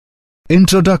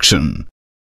Introduction.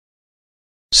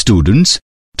 Students,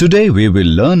 today we will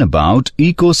learn about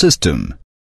ecosystem.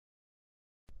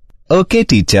 Okay,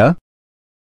 teacher.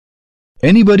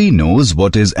 Anybody knows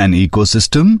what is an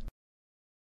ecosystem?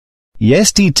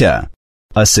 Yes, teacher.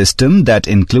 A system that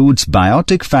includes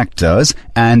biotic factors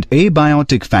and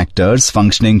abiotic factors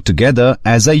functioning together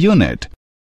as a unit.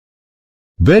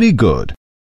 Very good.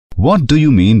 What do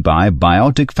you mean by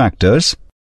biotic factors?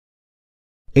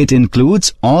 It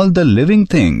includes all the living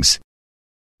things.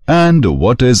 And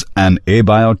what is an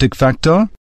abiotic factor?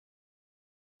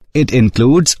 It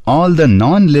includes all the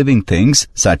non-living things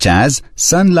such as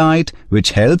sunlight,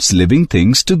 which helps living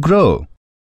things to grow.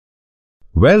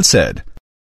 Well said.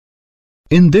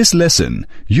 In this lesson,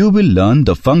 you will learn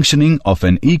the functioning of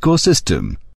an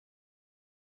ecosystem.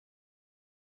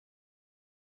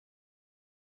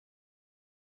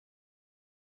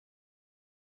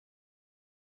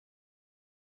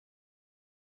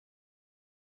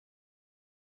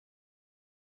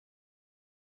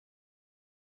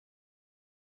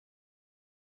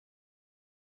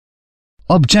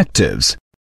 Objectives.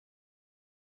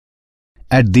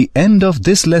 At the end of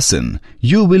this lesson,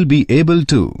 you will be able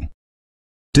to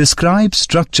describe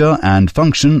structure and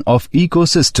function of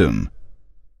ecosystem,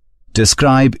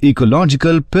 describe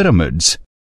ecological pyramids,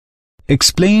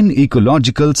 explain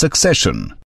ecological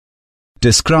succession,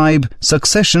 describe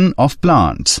succession of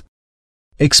plants,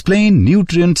 explain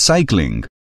nutrient cycling,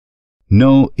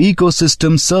 know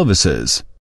ecosystem services.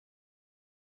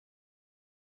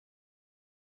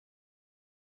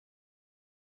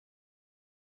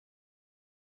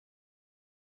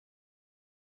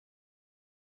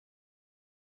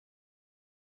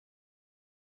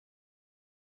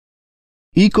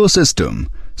 Ecosystem,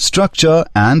 structure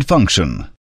and function.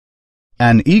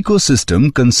 An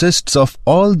ecosystem consists of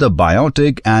all the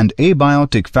biotic and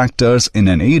abiotic factors in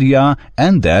an area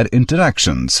and their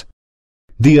interactions.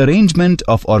 The arrangement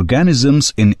of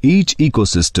organisms in each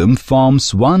ecosystem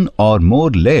forms one or more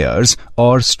layers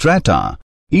or strata,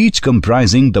 each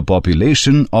comprising the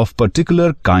population of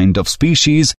particular kind of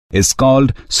species is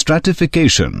called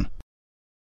stratification.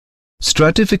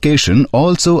 Stratification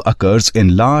also occurs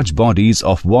in large bodies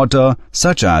of water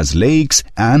such as lakes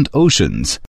and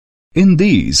oceans. In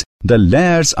these, the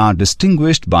layers are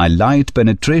distinguished by light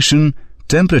penetration,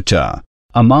 temperature,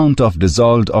 amount of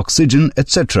dissolved oxygen,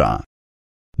 etc.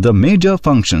 The major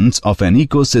functions of an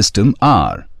ecosystem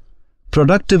are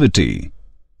productivity,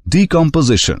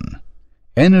 decomposition,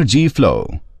 energy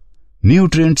flow,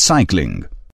 nutrient cycling.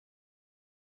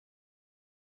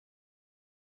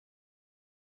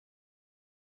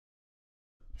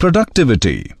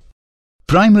 Productivity.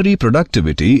 Primary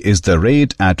productivity is the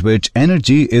rate at which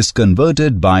energy is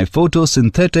converted by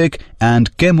photosynthetic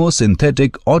and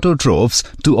chemosynthetic autotrophs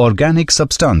to organic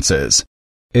substances.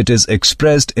 It is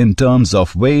expressed in terms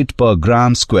of weight per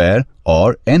gram square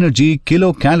or energy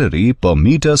kilocalorie per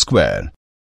meter square.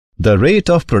 The rate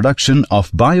of production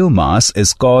of biomass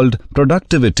is called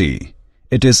productivity.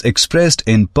 It is expressed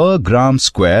in per gram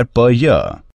square per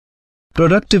year.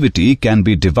 Productivity can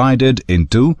be divided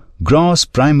into gross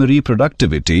primary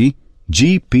productivity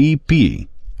 (GPP)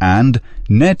 and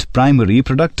net primary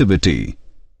productivity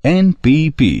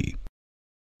 (NPP).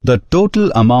 The total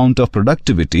amount of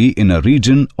productivity in a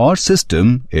region or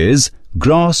system is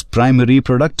gross primary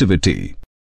productivity.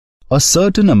 A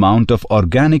certain amount of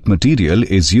organic material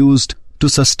is used to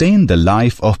sustain the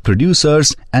life of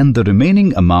producers and the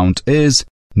remaining amount is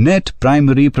net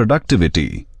primary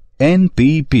productivity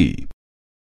 (NPP).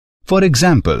 For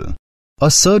example, a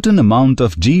certain amount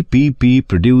of GPP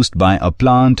produced by a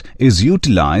plant is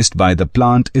utilized by the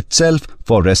plant itself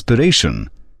for respiration.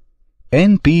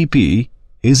 NPP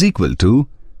is equal to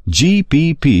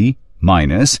GPP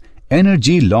minus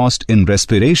energy lost in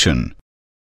respiration.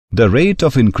 The rate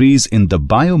of increase in the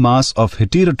biomass of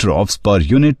heterotrophs per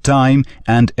unit time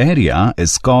and area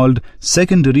is called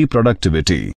secondary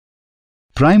productivity.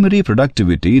 Primary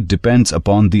productivity depends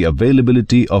upon the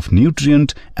availability of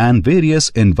nutrient and various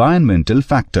environmental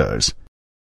factors.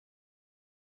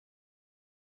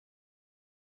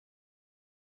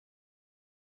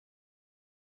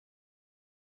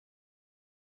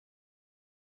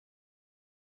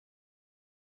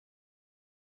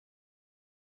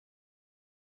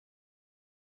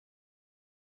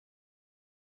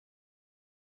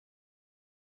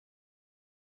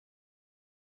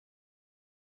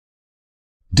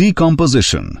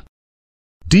 Decomposition.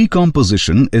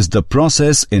 Decomposition is the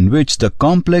process in which the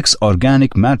complex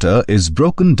organic matter is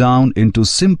broken down into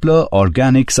simpler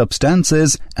organic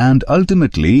substances and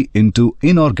ultimately into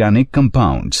inorganic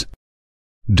compounds.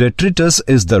 Detritus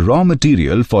is the raw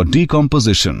material for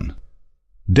decomposition.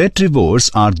 Detrivores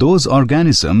are those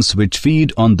organisms which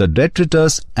feed on the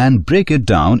detritus and break it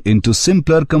down into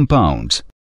simpler compounds.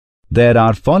 There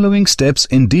are following steps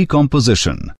in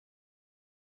decomposition.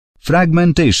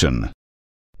 Fragmentation.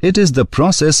 It is the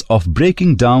process of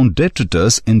breaking down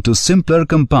detritus into simpler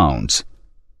compounds.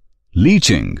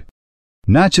 Leaching.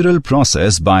 Natural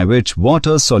process by which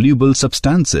water-soluble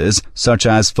substances such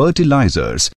as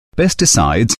fertilizers,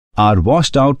 pesticides are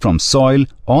washed out from soil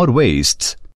or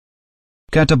wastes.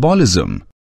 Catabolism.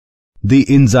 The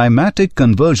enzymatic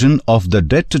conversion of the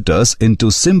detritus into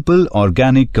simple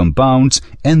organic compounds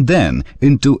and then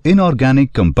into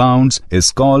inorganic compounds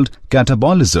is called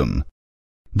catabolism.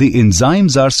 The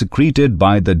enzymes are secreted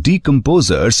by the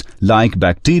decomposers like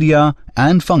bacteria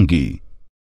and fungi.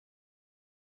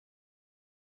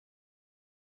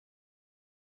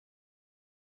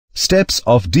 Steps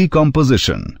of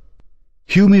decomposition.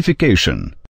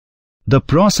 Humification. The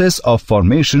process of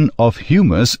formation of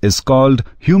humus is called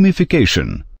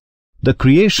humification. The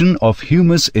creation of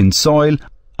humus in soil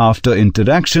after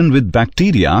interaction with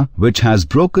bacteria which has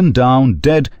broken down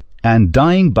dead and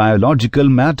dying biological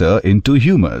matter into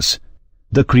humus.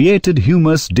 The created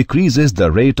humus decreases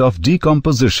the rate of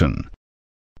decomposition.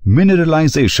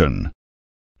 Mineralization.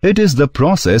 It is the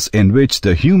process in which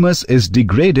the humus is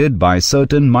degraded by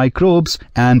certain microbes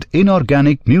and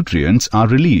inorganic nutrients are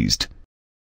released.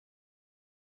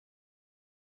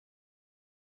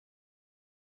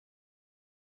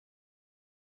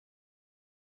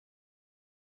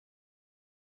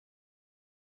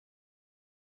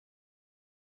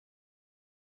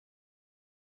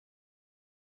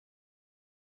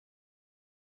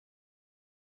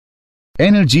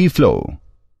 Energy flow.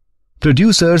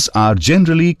 Producers are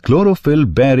generally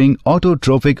chlorophyll-bearing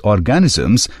autotrophic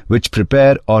organisms which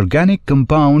prepare organic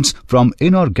compounds from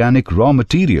inorganic raw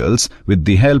materials with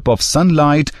the help of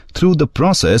sunlight through the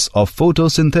process of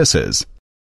photosynthesis.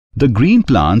 The green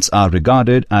plants are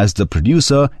regarded as the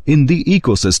producer in the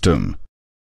ecosystem.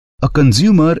 A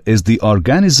consumer is the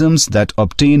organisms that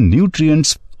obtain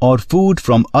nutrients or food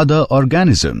from other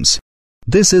organisms.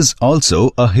 This is also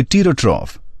a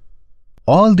heterotroph.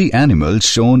 All the animals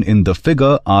shown in the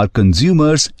figure are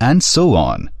consumers and so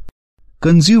on.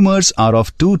 Consumers are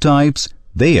of two types.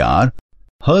 They are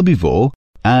herbivore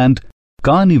and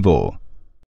carnivore.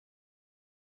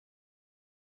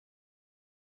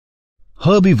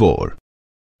 Herbivore.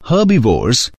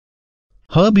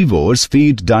 Herbivores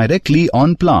feed directly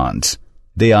on plants.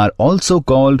 They are also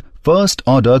called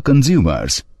first-order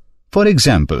consumers. For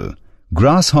example,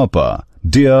 grasshopper,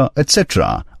 deer,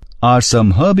 etc. are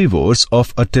some herbivores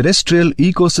of a terrestrial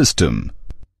ecosystem.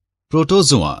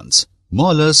 Protozoans,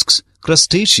 mollusks,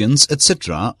 crustaceans,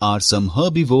 etc. are some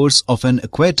herbivores of an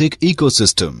aquatic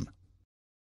ecosystem.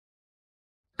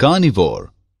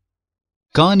 Carnivore.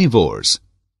 Carnivores.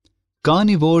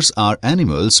 Carnivores are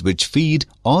animals which feed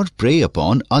or prey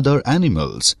upon other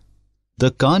animals.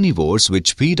 The carnivores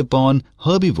which feed upon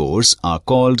herbivores are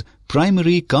called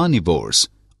primary carnivores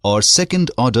or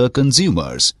second-order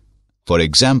consumers. For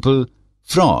example,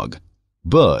 frog,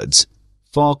 birds,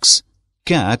 fox,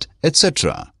 cat,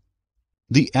 etc.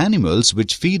 The animals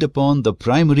which feed upon the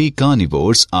primary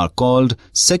carnivores are called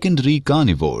secondary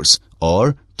carnivores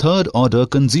or third-order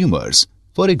consumers.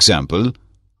 For example,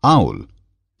 owl,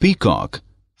 peacock,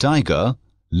 tiger,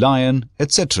 lion,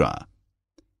 etc.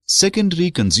 Secondary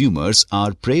consumers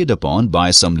are preyed upon by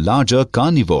some larger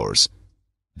carnivores.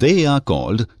 They are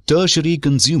called tertiary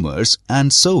consumers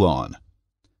and so on.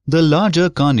 The larger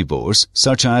carnivores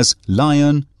such as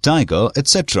lion, tiger,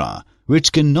 etc.,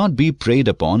 which cannot be preyed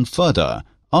upon further,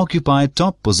 occupy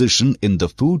top position in the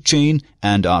food chain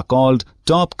and are called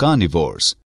top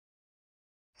carnivores.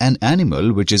 An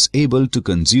animal which is able to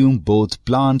consume both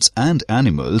plants and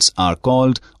animals are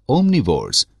called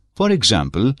omnivores. For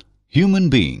example, human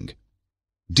being.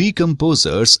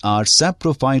 Decomposers are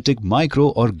saprophytic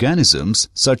microorganisms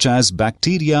such as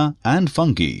bacteria and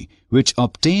fungi, which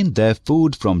obtain their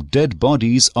food from dead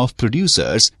bodies of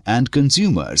producers and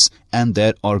consumers and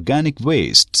their organic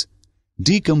wastes.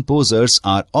 Decomposers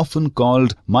are often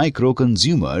called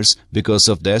microconsumers because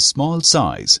of their small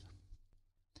size.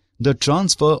 The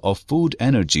transfer of food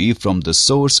energy from the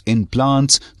source in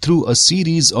plants through a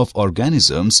series of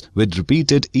organisms with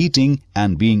repeated eating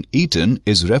and being eaten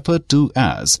is referred to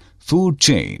as food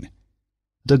chain.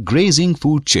 The grazing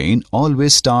food chain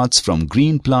always starts from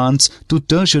green plants to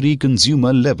tertiary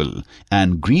consumer level,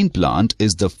 and green plant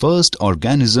is the first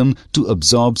organism to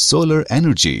absorb solar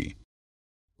energy.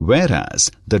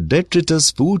 Whereas the detritus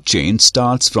food chain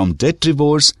starts from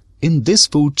detrivores, in this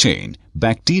food chain,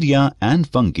 bacteria and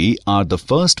fungi are the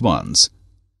first ones.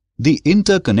 The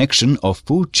interconnection of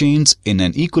food chains in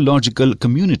an ecological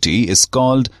community is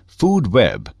called food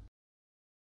web.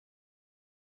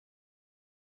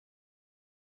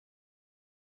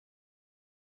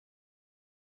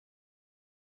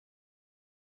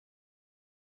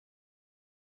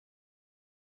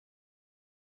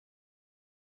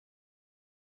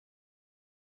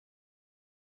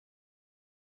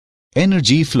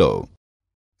 Energy flow.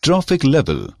 Trophic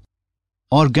level.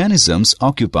 Organisms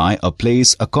occupy a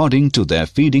place according to their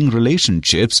feeding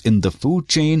relationships in the food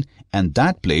chain, and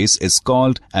that place is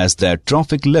called as their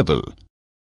trophic level.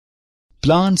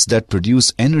 Plants that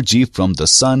produce energy from the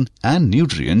sun and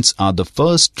nutrients are the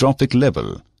first trophic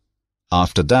level.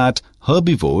 After that,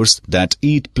 herbivores that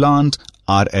eat plant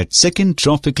are at second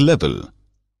trophic level.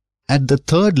 At the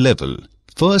third level,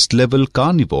 first level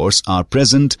carnivores are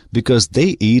present because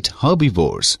they eat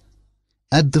herbivores.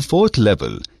 At the fourth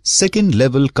level, second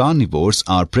level carnivores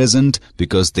are present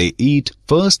because they eat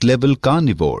first level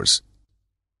carnivores.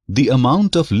 The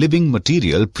amount of living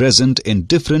material present in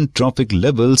different trophic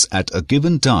levels at a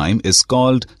given time is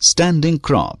called standing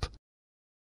crop.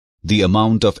 The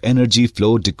amount of energy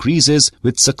flow decreases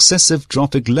with successive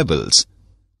trophic levels.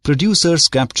 Producers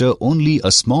capture only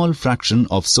a small fraction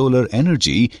of solar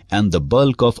energy, and the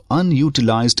bulk of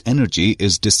unutilized energy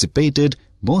is dissipated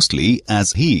mostly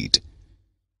as heat.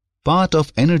 Part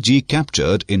of energy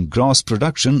captured in gross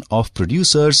production of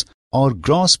producers or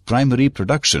gross primary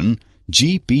production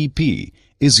 (GPP)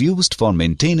 is used for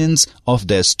maintenance of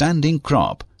their standing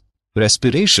crop,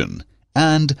 respiration,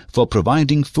 and for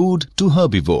providing food to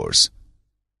herbivores.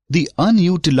 The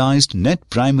unutilized net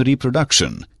primary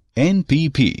production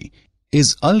 (NPP)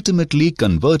 is ultimately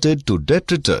converted to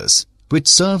detritus, which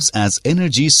serves as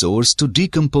energy source to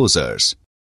decomposers.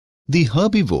 The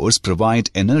herbivores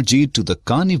provide energy to the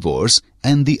carnivores,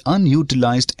 and the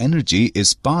unutilized energy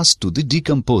is passed to the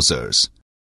decomposers.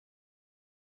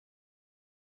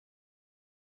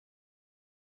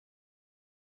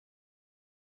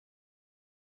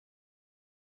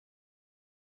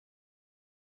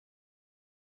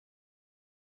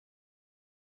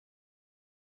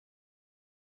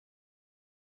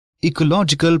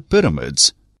 Ecological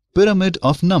pyramids. Pyramid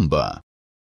of number.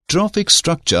 Trophic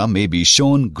structure may be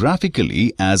shown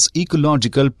graphically as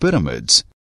ecological pyramids.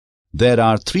 There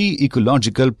are three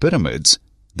ecological pyramids.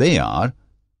 They are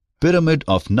pyramid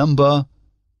of number,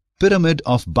 pyramid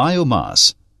of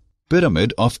biomass,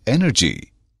 pyramid of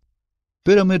energy.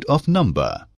 Pyramid of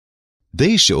number.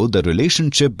 They show the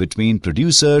relationship between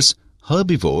producers,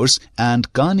 herbivores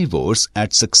and carnivores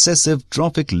at successive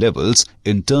trophic levels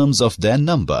in terms of their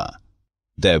number.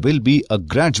 There will be a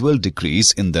gradual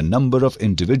decrease in the number of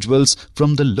individuals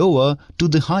from the lower to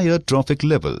the higher trophic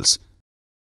levels.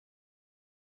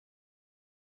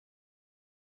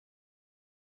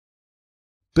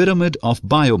 Pyramid of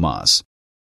biomass.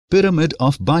 Pyramid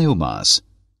of biomass.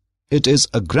 It is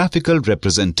a graphical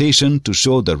representation to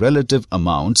show the relative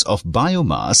amounts of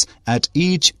biomass at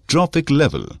each trophic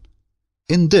level.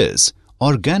 In this,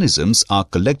 organisms are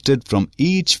collected from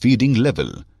each feeding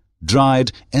level,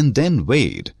 dried and then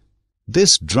weighed.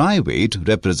 This dry weight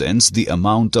represents the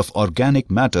amount of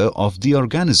organic matter of the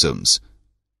organisms.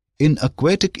 In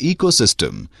aquatic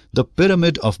ecosystem, the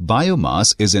pyramid of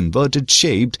biomass is inverted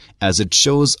shaped as it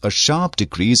shows a sharp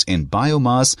decrease in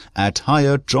biomass at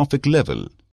higher trophic level.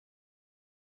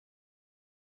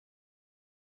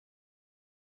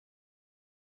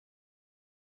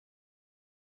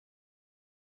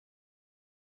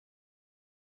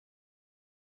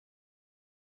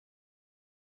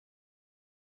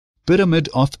 Pyramid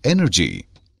of energy.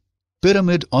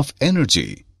 Pyramid of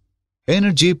energy.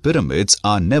 Energy pyramids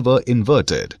are never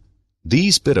inverted.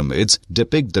 These pyramids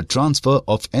depict the transfer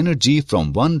of energy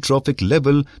from one trophic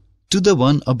level to the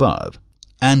one above,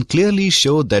 and clearly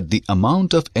show that the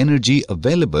amount of energy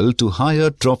available to higher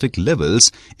trophic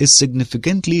levels is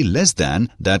significantly less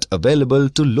than that available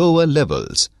to lower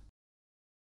levels.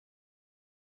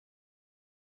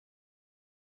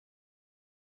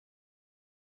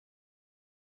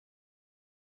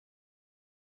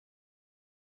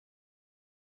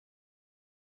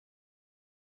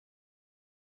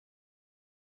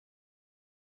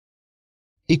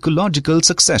 Ecological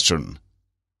succession.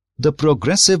 The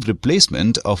progressive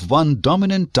replacement of one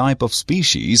dominant type of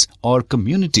species or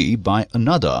community by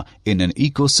another in an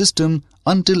ecosystem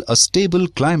until a stable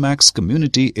climax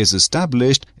community is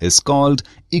established is called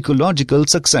ecological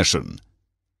succession.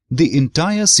 The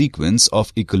entire sequence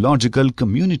of ecological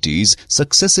communities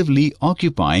successively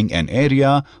occupying an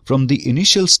area from the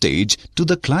initial stage to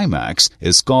the climax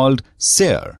is called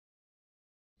SER.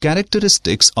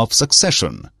 Characteristics of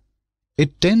succession.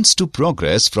 It tends to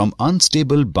progress from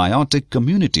unstable biotic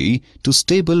community to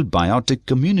stable biotic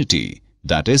community,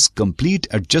 that is, complete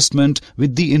adjustment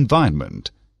with the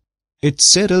environment. Its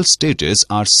seral stages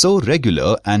are so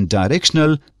regular and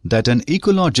directional that an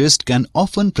ecologist can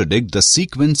often predict the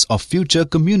sequence of future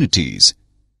communities.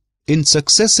 In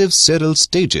successive seral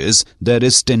stages, there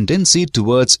is tendency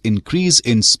towards increase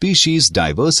in species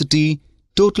diversity,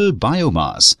 total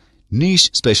biomass, niche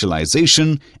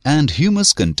specialization, and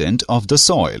humus content of the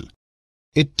soil.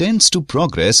 It tends to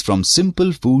progress from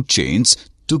simple food chains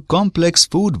to complex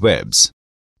food webs.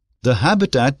 The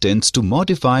habitat tends to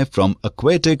modify from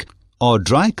aquatic or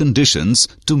dry conditions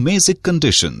to mesic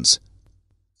conditions.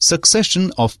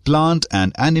 Succession of plant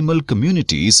and animal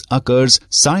communities occurs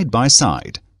side by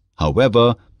side.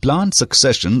 However, plant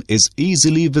succession is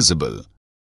easily visible.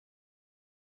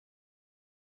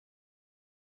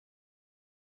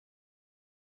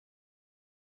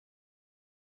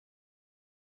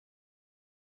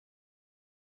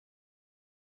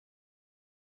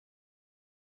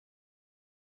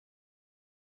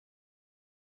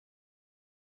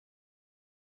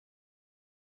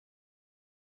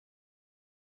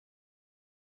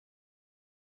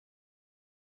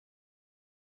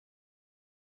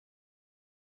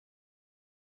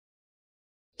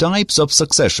 Types of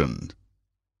succession.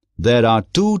 There are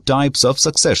two types of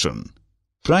succession: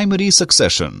 primary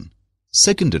succession,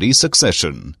 secondary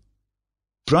succession.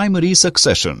 Primary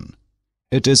succession.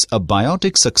 It is a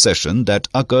biotic succession that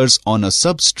occurs on a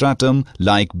substratum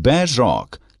like bare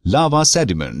rock, lava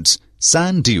sediments,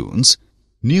 sand dunes,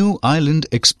 new island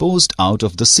exposed out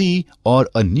of the sea, or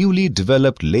a newly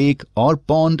developed lake or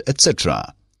pond,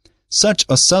 etc. Such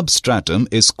a substratum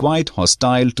is quite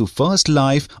hostile to first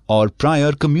life or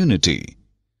prior community.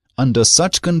 Under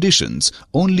such conditions,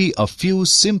 only a few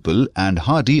simple and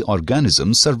hardy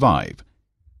organisms survive.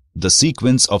 The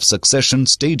sequence of succession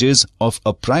stages of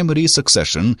a primary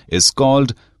succession is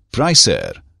called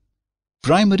Pricer.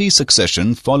 Primary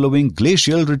succession following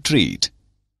glacial retreat.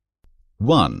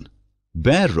 1.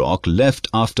 Bare rock left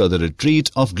after the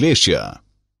retreat of glacier.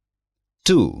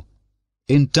 2.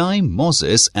 In time,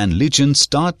 mosses and lichen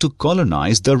start to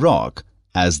colonize the rock.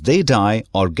 As they die,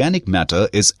 organic matter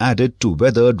is added to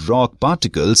weathered rock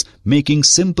particles, making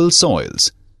simple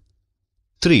soils.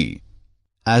 3.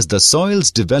 As the soils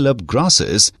develop,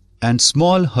 grasses and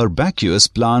small herbaceous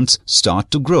plants start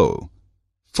to grow.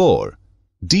 4.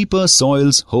 Deeper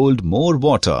soils hold more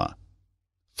water.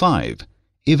 5.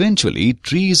 Eventually,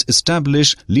 trees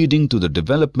establish, leading to the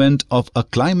development of a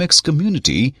climax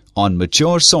community on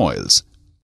mature soils.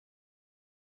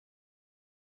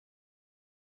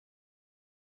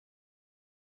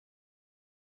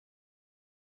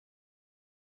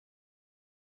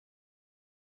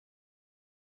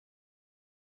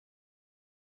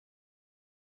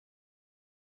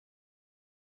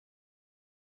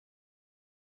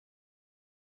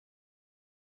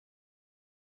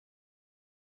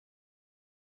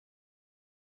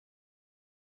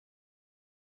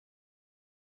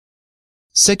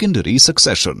 Secondary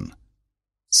succession.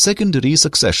 Secondary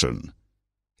succession.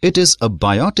 It is a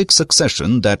biotic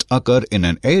succession that occur in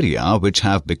an area which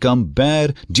have become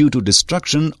bare due to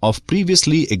destruction of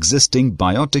previously existing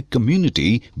biotic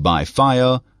community by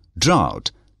fire,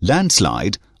 drought,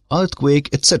 landslide, earthquake,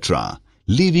 etc.,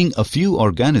 leaving a few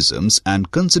organisms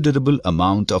and considerable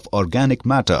amount of organic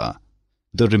matter.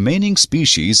 The remaining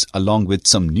species, along with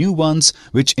some new ones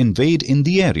which invade in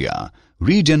the area,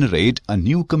 regenerate a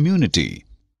new community.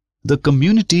 The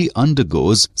community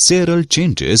undergoes seral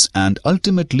changes and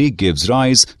ultimately gives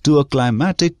rise to a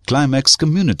climatic climax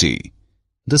community.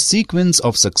 The sequence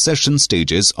of succession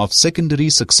stages of secondary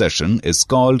succession is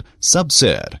called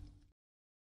subsere.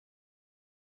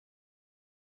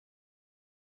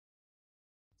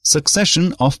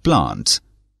 Succession of plants.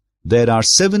 There are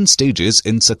 7 stages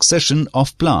in succession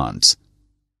of plants.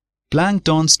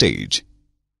 Plankton stage.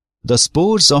 The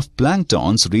spores of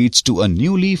planktons reach to a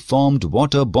newly formed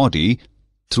water body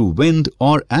through wind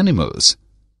or animals.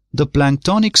 The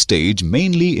planktonic stage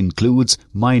mainly includes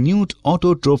minute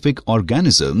autotrophic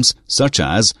organisms such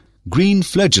as green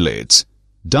flagellates,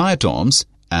 diatoms,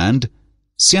 and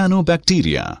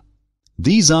cyanobacteria.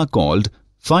 These are called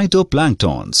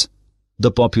phytoplanktons.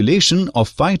 The population of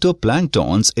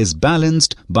phytoplanktons is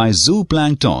balanced by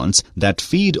zooplanktons that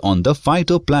feed on the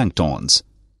phytoplanktons.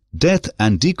 Death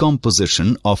and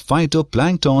decomposition of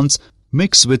phytoplanktons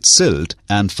mix with silt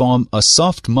and form a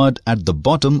soft mud at the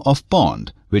bottom of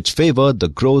pond, which favor the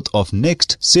growth of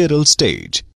next seral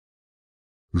stage.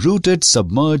 Rooted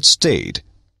submerged state.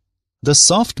 The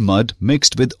soft mud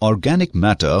mixed with organic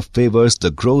matter favors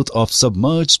the growth of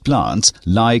submerged plants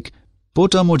like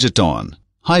Potamogeton,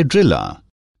 Hydrilla,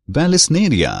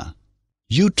 Balisneria,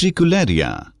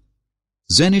 Utricularia,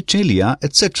 Zenitalia,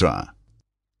 etc.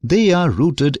 They are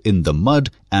rooted in the mud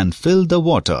and fill the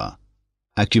water.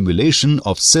 Accumulation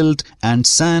of silt and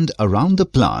sand around the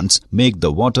plants make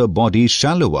the water body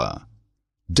shallower.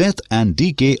 Death and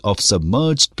decay of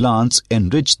submerged plants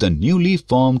enrich the newly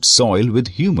formed soil with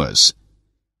humus.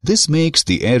 This makes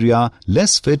the area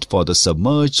less fit for the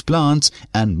submerged plants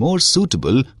and more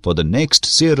suitable for the next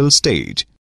cereal stage.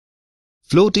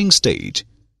 Floating stage.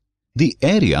 The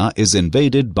area is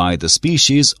invaded by the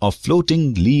species of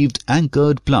floating-leaved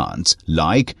anchored plants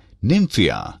like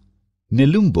Nymphea,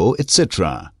 Nelumbo,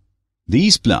 etc.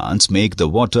 These plants make the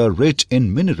water rich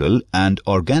in mineral and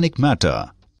organic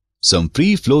matter. Some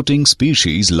free-floating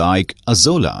species like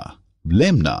Azolla,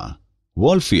 Lemna,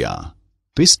 Wolfia,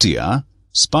 Pistia,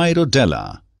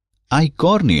 Spirodella,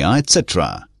 Eichhornia,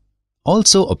 etc.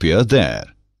 also appear there.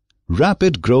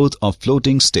 Rapid growth of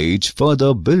floating stage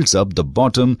further builds up the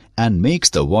bottom and makes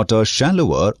the water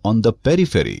shallower on the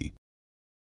periphery.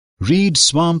 Reed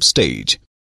swamp stage.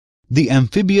 The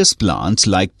amphibious plants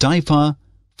like Typha,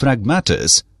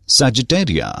 Phragmatis,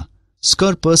 Sagittaria,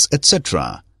 Scirpus,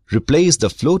 etc. replace the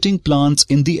floating plants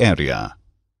in the area.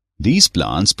 These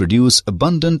plants produce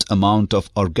abundant amount of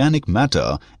organic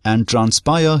matter and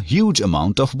transpire huge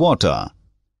amount of water.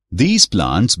 These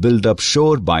plants build up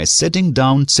shore by setting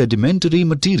down sedimentary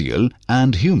material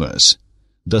and humus.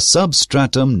 The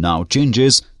substratum now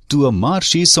changes to a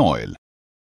marshy soil.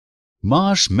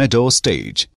 Marsh meadow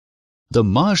stage. The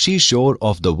marshy shore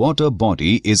of the water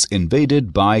body is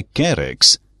invaded by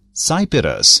carex,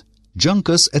 cyperus,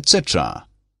 juncus, etc.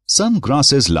 Some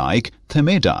grasses like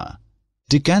Themeda,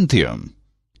 Decanthium,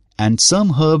 and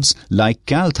some herbs like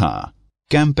Caltha,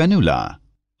 Campanula,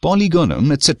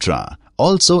 Polygonum, etc.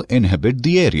 also inhabit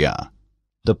the area.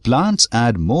 The plants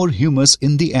add more humus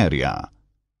in the area.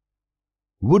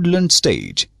 Woodland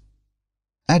stage.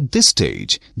 At this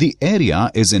stage, the area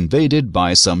is invaded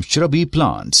by some shrubby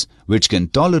plants which can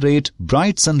tolerate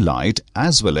bright sunlight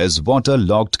as well as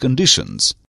water-logged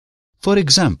conditions. For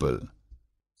example,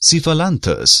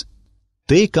 Cephalanthus.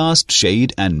 They cast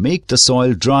shade and make the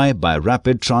soil dry by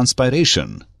rapid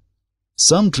transpiration.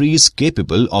 Some trees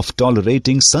capable of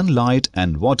tolerating sunlight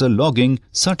and water logging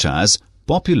such as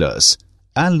Populus,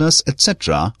 Alnus,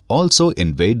 etc. also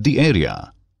invade the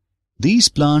area. These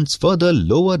plants further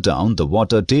lower down the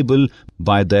water table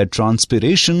by their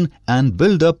transpiration and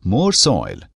build up more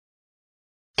soil.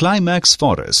 Climax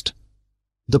forest.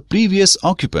 The previous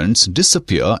occupants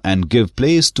disappear and give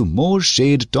place to more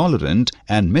shade-tolerant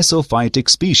and mesophytic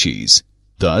species.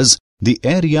 Thus, the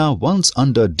area once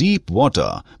under deep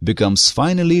water becomes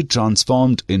finally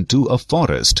transformed into a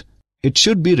forest. It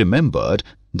should be remembered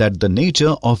that the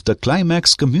nature of the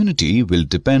climax community will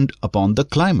depend upon the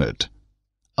climate.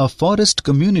 A forest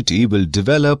community will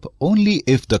develop only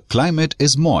if the climate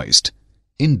is moist.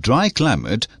 In dry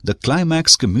climate, the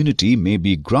climax community may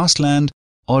be grassland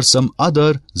or some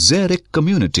other xeric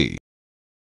community.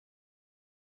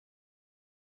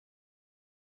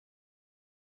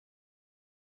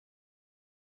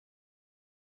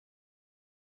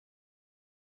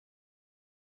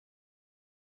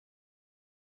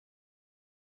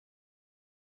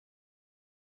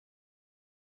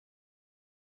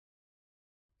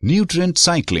 Nutrient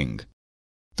cycling.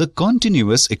 The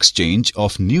continuous exchange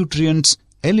of nutrients,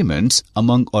 elements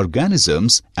among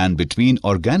organisms and between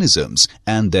organisms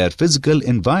and their physical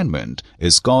environment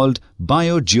is called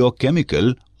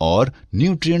biogeochemical or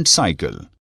nutrient cycle.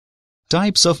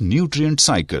 Types of nutrient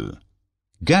cycle.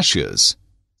 Gaseous,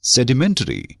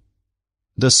 sedimentary.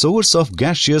 The source of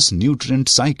gaseous nutrient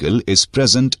cycle is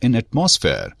present in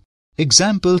atmosphere.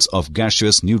 Examples of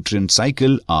gaseous nutrient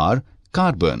cycle are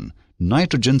carbon,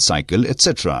 nitrogen cycle,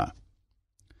 etc.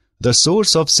 The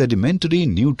source of sedimentary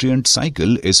nutrient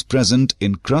cycle is present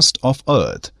in crust of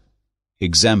earth.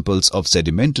 Examples of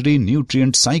sedimentary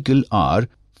nutrient cycle are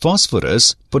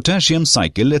phosphorus, potassium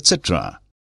cycle, etc.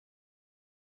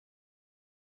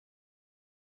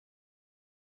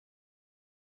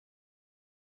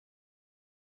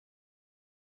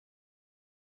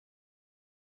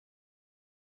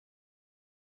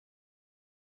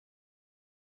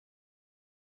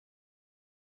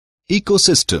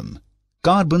 Ecosystem.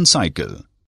 Carbon cycle.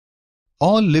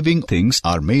 All living things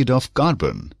are made of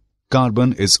carbon.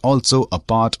 Carbon is also a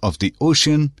part of the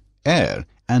ocean, air,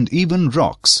 and even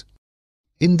rocks.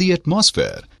 In the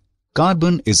atmosphere,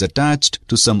 carbon is attached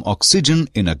to some oxygen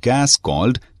in a gas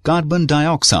called carbon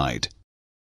dioxide.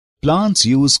 Plants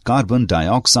use carbon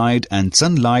dioxide and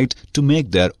sunlight to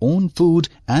make their own food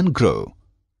and grow.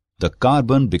 The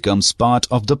carbon becomes part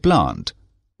of the plant.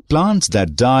 Plants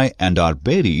that die and are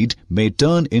buried may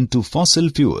turn into fossil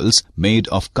fuels made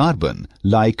of carbon,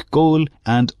 like coal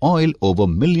and oil, over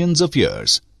millions of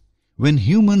years. When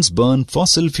humans burn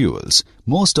fossil fuels,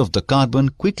 most of the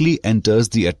carbon quickly enters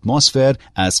the atmosphere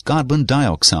as carbon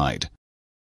dioxide.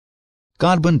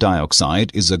 Carbon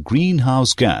dioxide is a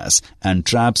greenhouse gas and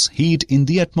traps heat in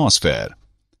the atmosphere.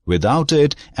 Without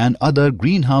it and other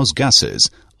greenhouse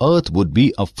gases, Earth would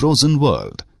be a frozen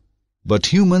world.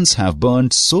 But humans have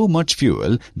burned so much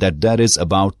fuel that there is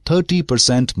about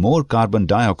 30% more carbon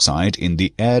dioxide in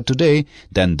the air today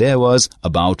than there was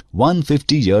about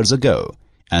 150 years ago,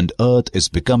 and Earth is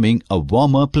becoming a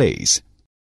warmer place.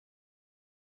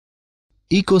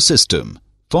 Ecosystem,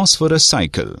 phosphorus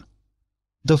cycle.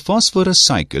 The phosphorus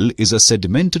cycle is a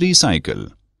sedimentary cycle.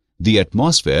 The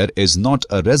atmosphere is not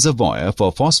a reservoir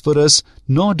for phosphorus,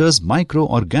 nor does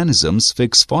microorganisms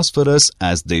fix phosphorus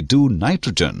as they do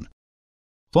nitrogen.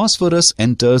 Phosphorus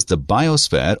enters the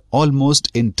biosphere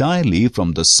almost entirely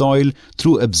from the soil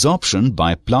through absorption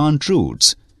by plant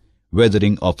roots.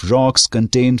 Weathering of rocks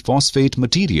contain phosphate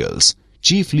materials,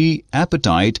 chiefly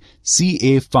apatite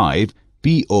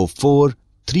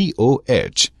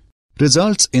Ca5PO4-3OH,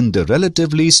 results in the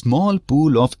relatively small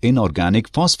pool of inorganic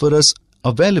phosphorus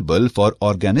available for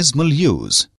organismal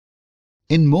use.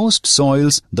 In most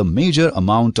soils, the major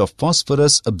amount of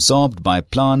phosphorus absorbed by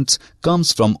plants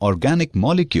comes from organic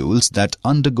molecules that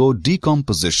undergo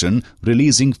decomposition,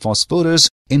 releasing phosphorus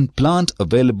in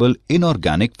plant-available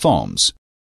inorganic forms.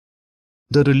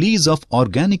 The release of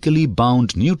organically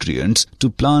bound nutrients to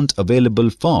plant-available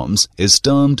forms is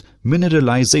termed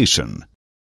mineralization.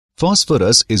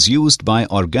 Phosphorus is used by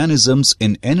organisms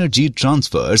in energy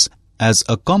transfers as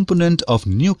a component of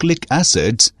nucleic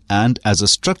acids and as a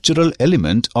structural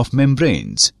element of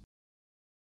membranes.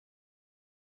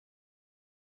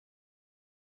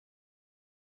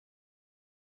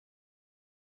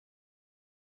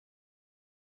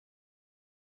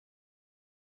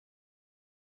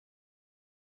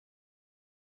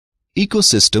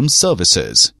 Ecosystem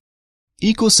services.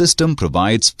 Ecosystem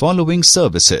provides following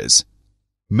services: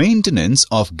 maintenance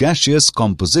of gaseous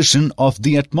composition of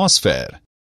the atmosphere,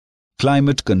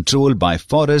 climate control by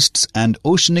forests and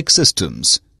oceanic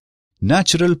systems,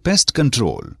 natural pest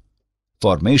control,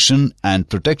 formation and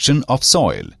protection of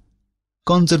soil,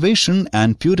 conservation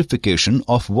and purification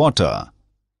of water,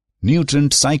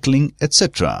 nutrient cycling,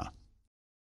 etc.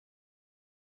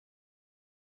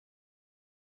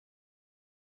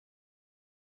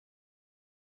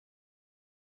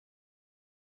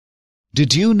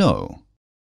 Did you know?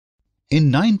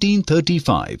 In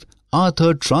 1935,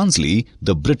 Arthur Transley,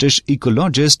 the British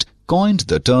ecologist, coined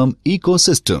the term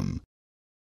ecosystem.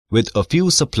 With a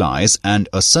few supplies and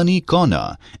a sunny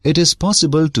corner, it is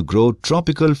possible to grow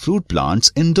tropical fruit plants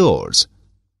indoors.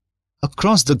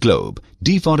 Across the globe,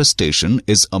 deforestation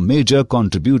is a major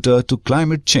contributor to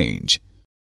climate change.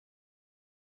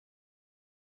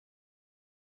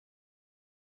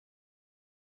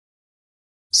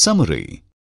 Summary.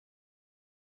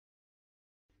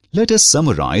 Let us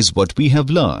summarize what we have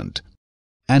learned.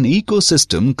 An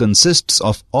ecosystem consists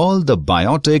of all the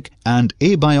biotic and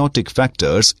abiotic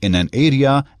factors in an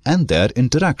area and their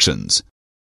interactions.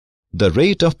 The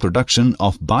rate of production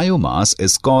of biomass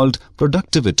is called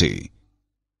productivity.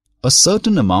 A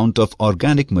certain amount of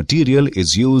organic material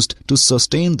is used to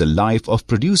sustain the life of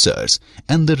producers,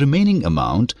 and the remaining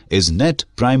amount is net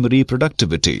primary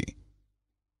productivity.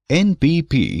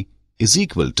 NPP is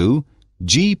equal to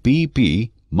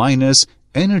GPP minus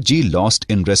energy lost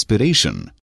in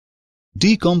respiration.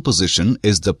 Decomposition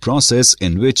is the process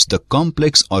in which the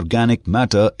complex organic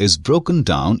matter is broken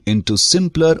down into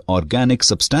simpler organic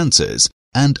substances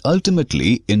and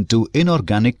ultimately into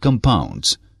inorganic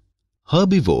compounds.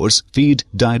 Herbivores feed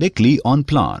directly on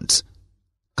plants.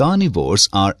 Carnivores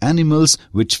are animals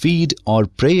which feed or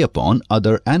prey upon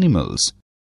other animals.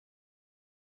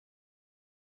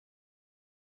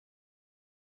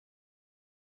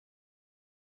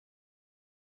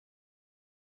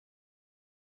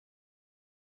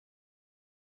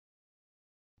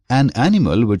 An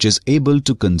animal which is able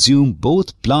to consume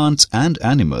both plants and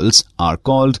animals are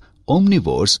called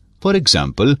omnivores, for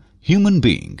example, human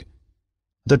being.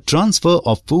 The transfer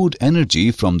of food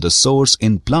energy from the source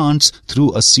in plants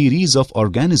through a series of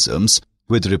organisms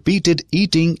with repeated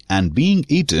eating and being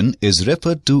eaten is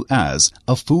referred to as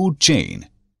a food chain.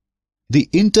 The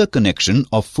interconnection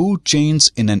of food chains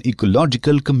in an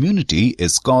ecological community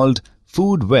is called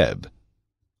food web.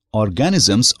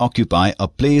 Organisms occupy a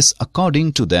place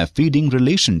according to their feeding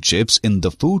relationships in the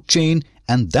food chain,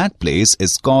 and that place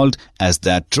is called as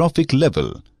their trophic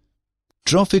level.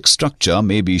 Trophic structure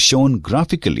may be shown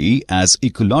graphically as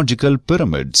ecological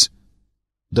pyramids.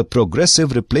 The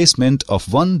progressive replacement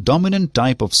of one dominant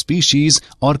type of species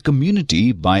or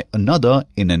community by another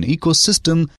in an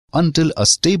ecosystem until a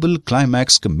stable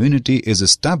climax community is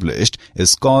established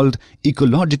is called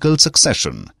ecological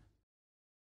succession.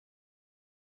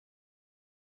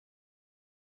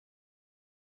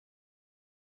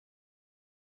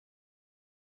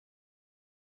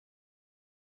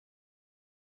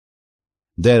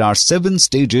 There are 7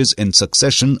 stages in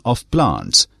succession of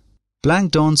plants: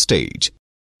 plankton stage,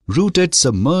 rooted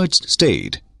submerged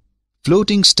stage,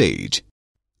 floating stage,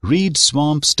 reed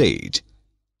swamp stage,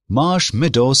 marsh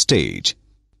meadow stage,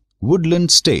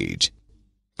 woodland stage,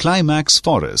 climax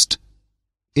forest.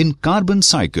 In carbon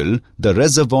cycle, the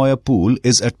reservoir pool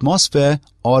is atmosphere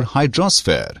or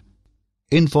hydrosphere.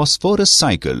 In phosphorus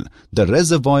cycle, the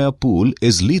reservoir pool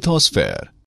is lithosphere.